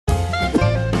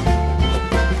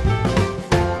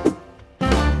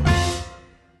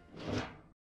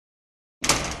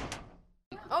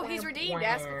Oh, he's redeemed.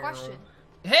 Ask a question.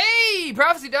 Hey,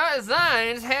 Prophecy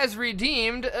Designs has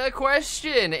redeemed a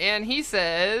question, and he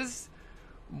says,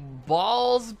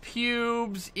 balls,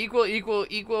 pubes, equal,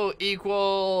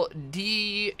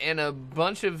 D, and a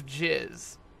bunch of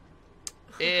jizz.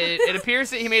 It appears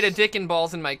that he made a dick and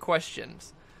balls in my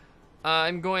questions.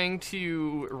 I'm going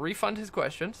to refund his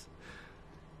questions,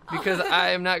 because I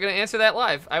am not going to answer that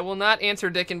live. I will not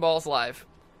answer dick and balls live.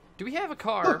 Do we have a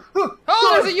car?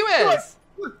 Oh, there's a US!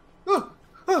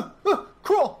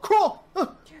 Crawl!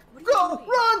 Go!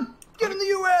 Run! Get in the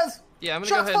US! Yeah, I'm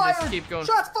gonna go ahead and just keep going.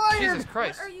 Shots fired! Jesus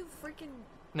Christ. What are you freaking...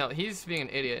 No, he's being an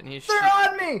idiot, and he's... They're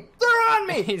on me! They're on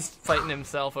me! He's fighting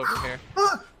himself over here.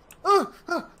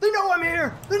 They know I'm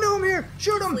here! They know I'm here!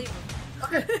 Shoot them!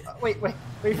 Okay. Wait for me.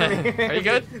 Are you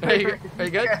good? Are you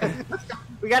good?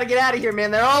 We gotta get out of here,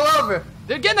 man. They're all over.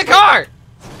 Dude, get in the car!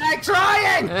 I'm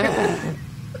trying!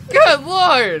 Good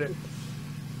lord!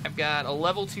 I've got a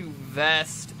level 2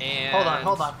 vest and...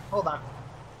 Hold on.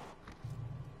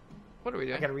 What are we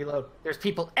doing? I gotta reload. There's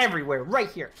people everywhere, right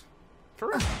here. For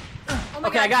real? Oh my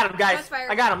Okay, God. I got him, guys. Fire.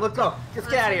 I got him. Let's go. Let's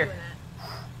get out of here. Doing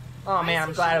Oh man,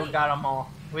 I'm glad we got them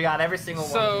all. We got every single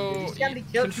one. So, Did you see how many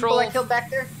people control I killed back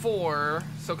there? 4,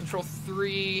 so control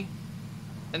 3,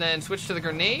 and then switch to the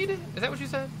grenade? Is that what you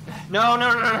said? No.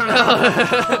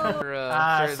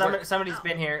 that? Somebody's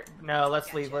been here. No,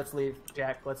 let's leave. Let's leave,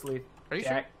 Jack. Let's leave. Are you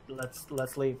Jack,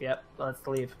 let's leave. Yep, let's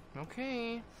leave.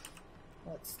 Okay.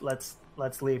 Let's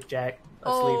leave, Jack.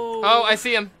 Let's leave. Oh, I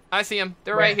see him.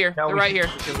 They're right here. No, They're we right should-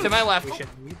 here. we should To my leave. left. We should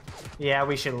leave. Yeah,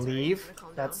 we should leave.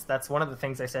 Calm That's one of the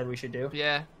things I said we should do.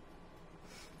 Yeah.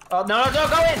 Oh no, go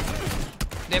in!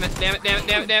 Damn it. Help.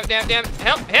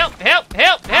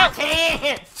 I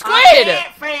can't! Squid! I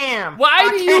can't, fam! Why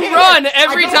do you can't. run I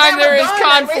every don't time have there a is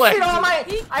gun. conflict?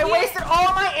 I wasted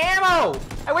all my ammo!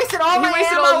 I wasted all He my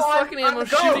wasted ammo all his on- fucking on ammo the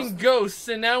ghost. shooting ghosts,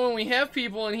 and now when we have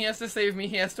people and he has to save me,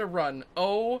 he has to run.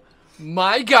 Oh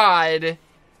my god.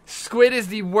 Squid is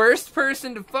the worst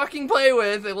person to fucking play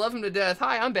with. I love him to death.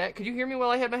 Hi, I'm back. Could you hear me while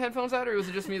I had my headphones out, or was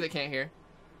it just me that can't hear?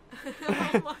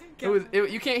 Oh my God.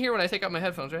 You can't hear when I take out my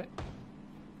headphones, right?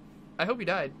 I hope you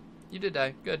died. You did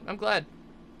die. Good. I'm glad.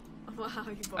 Wow,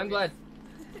 you bogus. I'm glad.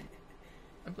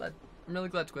 I'm really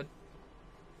glad, Squid.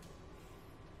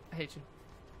 I hate you.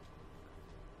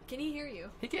 Can he hear you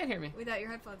He can't hear me. without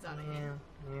your headphones on again?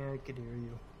 Yeah, I could hear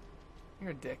you.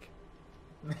 You're a dick.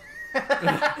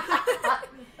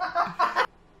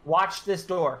 Watch this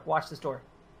door.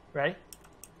 Ready?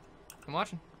 I'm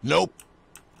watching. Nope.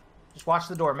 Just watch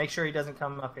the door. Make sure he doesn't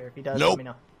come up here. If he does, Nope. let me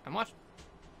know. I'm watching.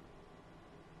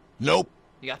 Nope.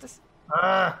 You got this?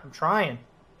 I'm trying.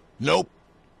 Nope.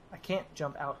 I can't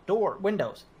jump outdoor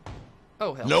windows.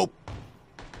 Oh, hell. Nope.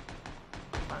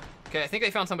 Okay, I think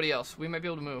they found somebody else. We might be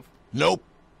able to move. Nope.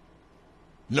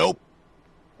 Nope.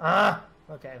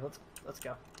 Okay, let's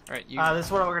go. Alright, you... This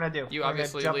is what we're gonna do. You We're gonna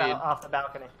obviously jump lead. out off the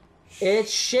balcony.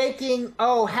 It's shaking.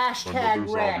 Oh, hashtag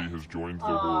Another wreck. zombie has joined the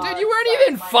horde. Dude, you weren't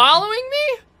even following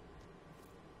me?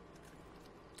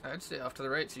 I'd stay off to the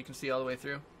right so you can see all the way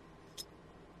through.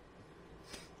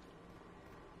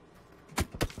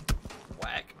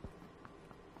 Whack.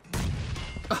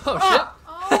 Oh, shit.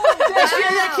 Oh, Did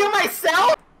I kill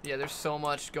myself? Yeah, there's so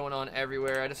much going on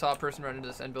everywhere. I just saw a person run into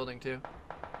this end building, too.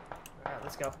 Alright,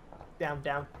 let's go.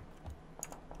 Down.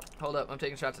 Hold up, I'm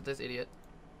taking shots at this idiot.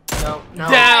 No.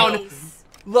 Down! Nice.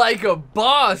 Like a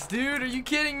boss, dude. Are you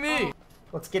kidding me?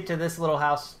 Let's get to this little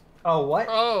house. Oh, what?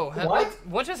 Oh, What?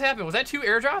 What just happened? Was that 2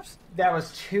 airdrops? That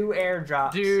was 2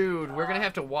 airdrops. Dude, we're gonna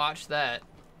have to watch that.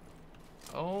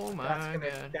 Oh my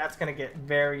god. That's gonna get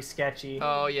very sketchy.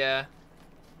 Oh yeah.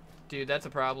 Dude, that's a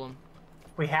problem.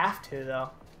 We have to though.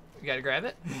 You gotta grab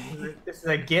it? This is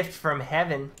a gift from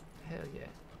heaven. Hell yeah.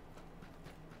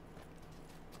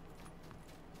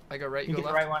 I go right, You you get go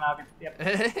the right one, I'll Yep.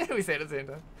 left? We say it at the same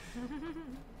time.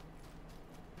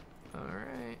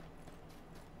 Alright.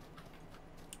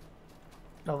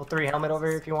 Level 3 helmet over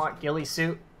here if you want. Ghillie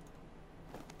suit.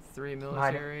 3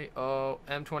 military. Oh,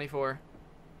 M24.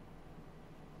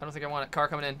 I don't think I want it. Car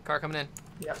coming in.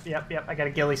 Yep. I got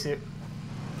a ghillie suit.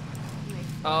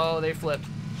 Oh, they flipped.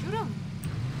 Shoot him.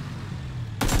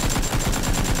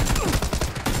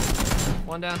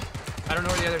 One down. I don't know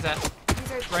where the other's at.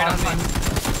 He's Right on me.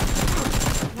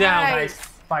 Down. Nice.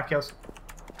 5 kills.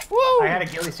 Woo! I had a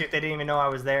ghillie suit. They didn't even know I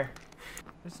was there.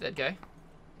 There's a dead guy.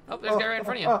 Oh, there's a guy right in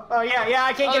front of you. Oh, yeah.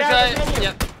 I can't Other get out of side. this menu.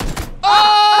 Yep.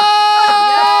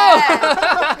 Oh!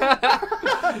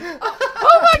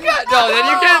 Oh my god! No, then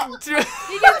you can't.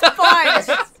 He gets fired.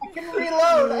 I can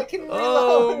reload.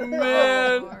 Oh Oh,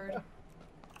 man! Lord.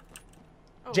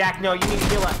 Jack, no, you need to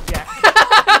heal up, Jack.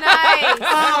 Nice.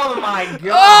 Oh my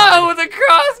god! Oh, with a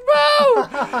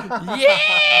crossbow!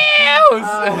 Yes!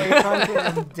 Oh, we hunted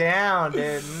him down,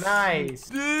 dude. Nice.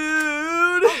 Dude!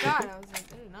 Oh god, I was like,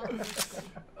 I didn't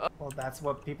know. Well, that's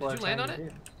what people Did are you land trying on to it?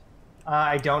 do.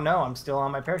 I don't know. I'm still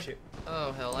on my parachute.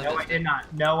 Oh, hell. No, I did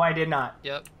not. No, I did not.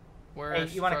 Yep. We're Hey,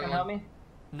 you want to come help me?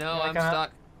 No, You wanna I'm come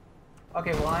stuck.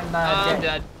 Okay, well, I'm I'm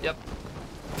dead. dead. Yep.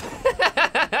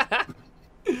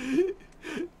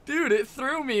 Dude, it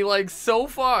threw me like so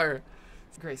far.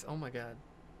 Grace, oh my god.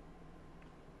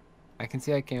 I can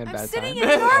see I came at a I'm bad sitting time. in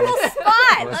a normal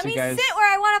spot. Unless Let you me guys, sit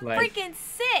where I want to like- freaking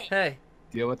sit. Hey,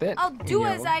 Deal with it. I'll do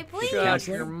as I please. shut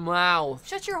your mouth.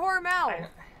 Shut your whore mouth.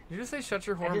 Did you just say shut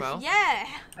your whore just- mouth? Yeah.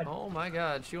 Oh my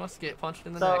god, she wants to get punched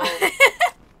in the So, neck.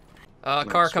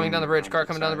 Car coming down the bridge, car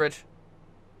coming down the bridge.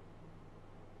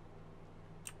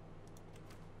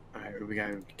 Alright, we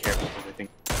gotta be careful because I think.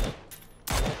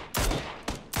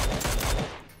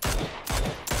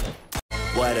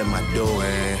 What am I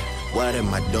doing? What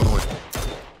am I doing?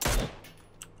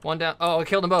 One down. Oh, I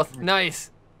killed them both.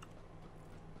 Nice.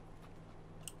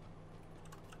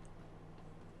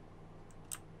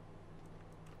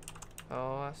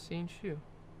 Oh, I seen you.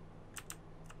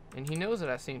 And he knows that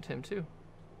I seen him too.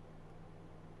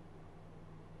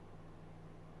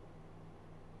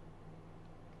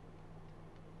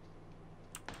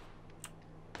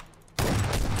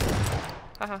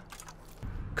 Haha.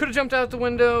 Could have jumped out the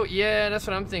window. Yeah, that's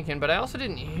what I'm thinking. But I also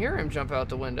didn't hear him jump out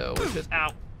the window, which is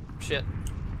ow. Shit.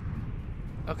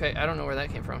 Okay, I don't know where that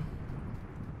came from.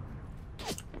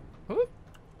 Whoop.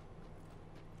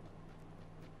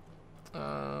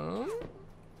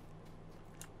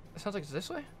 It sounds like it's this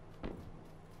way.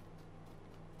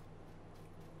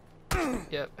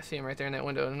 Yep, I see him right there in that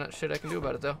window. There's not shit I can do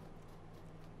about it though.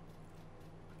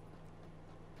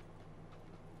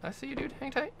 I see you, dude. Hang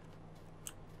tight.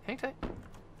 Hang tight.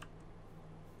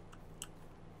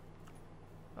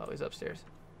 Oh, he's upstairs.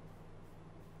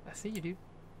 I see you, dude.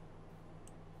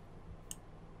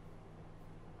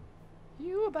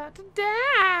 You about to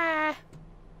die.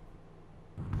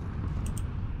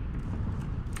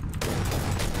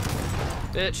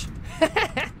 Bitch.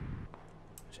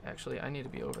 Actually, I need to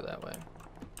be over that way.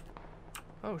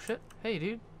 Oh, shit. Hey,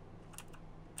 dude.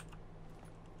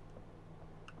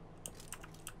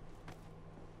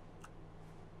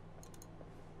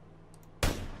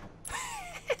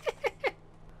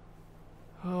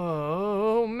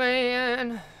 Oh,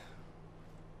 man.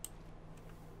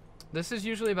 This is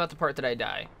usually about the part that I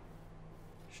die.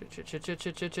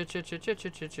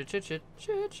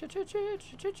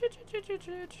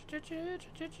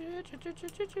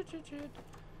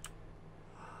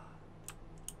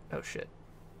 Oh shit.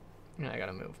 I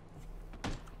gotta move.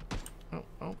 Oh,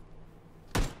 oh.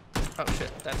 Oh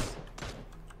shit,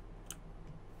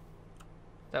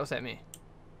 that was at me.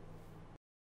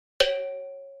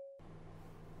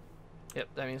 Yep,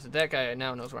 that means that guy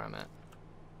now knows where I'm at.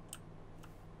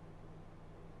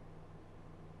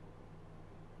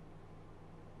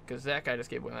 Because that guy just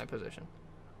gave away my position.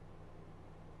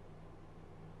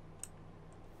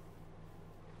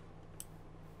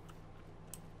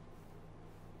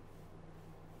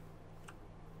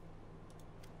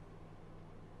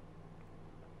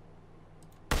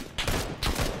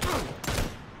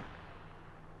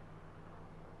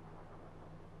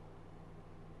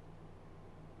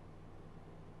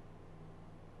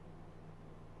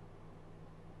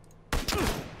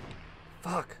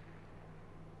 Fuck.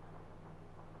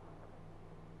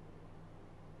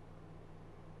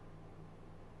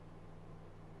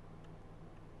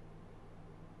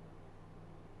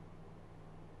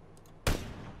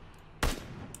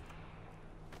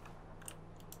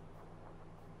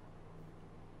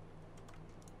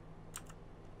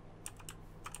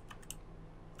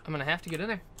 I'm gonna have to get in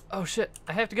there. Oh shit,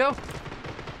 I have to go.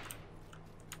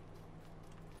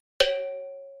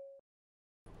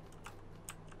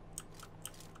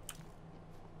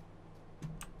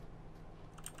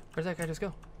 Where'd that guy just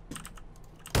go?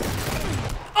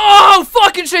 Oh,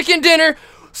 fucking chicken dinner!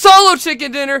 Solo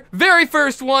chicken dinner! Very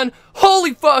first one!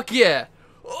 Holy fuck yeah!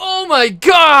 Oh my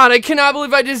god, I cannot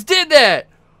believe I just did that!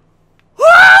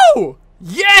 Woo!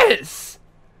 Yes!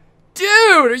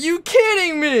 Dude, are you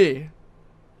kidding me?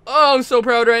 Oh, I'm so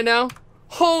proud right now.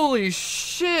 Holy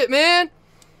shit, man!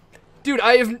 Dude,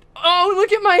 oh,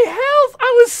 look at my health!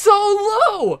 I was so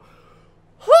low!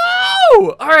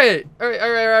 Whoa! Alright.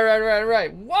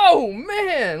 Whoa,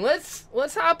 man! Let's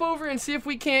hop over and see if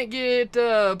we can't get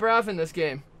Brav in this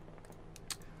game.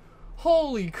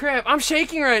 Holy crap, I'm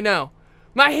shaking right now.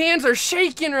 My hands are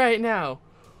shaking right now.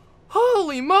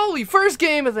 Holy moly, first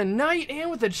game of the night and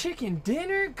with a chicken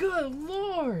dinner? Good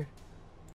lord.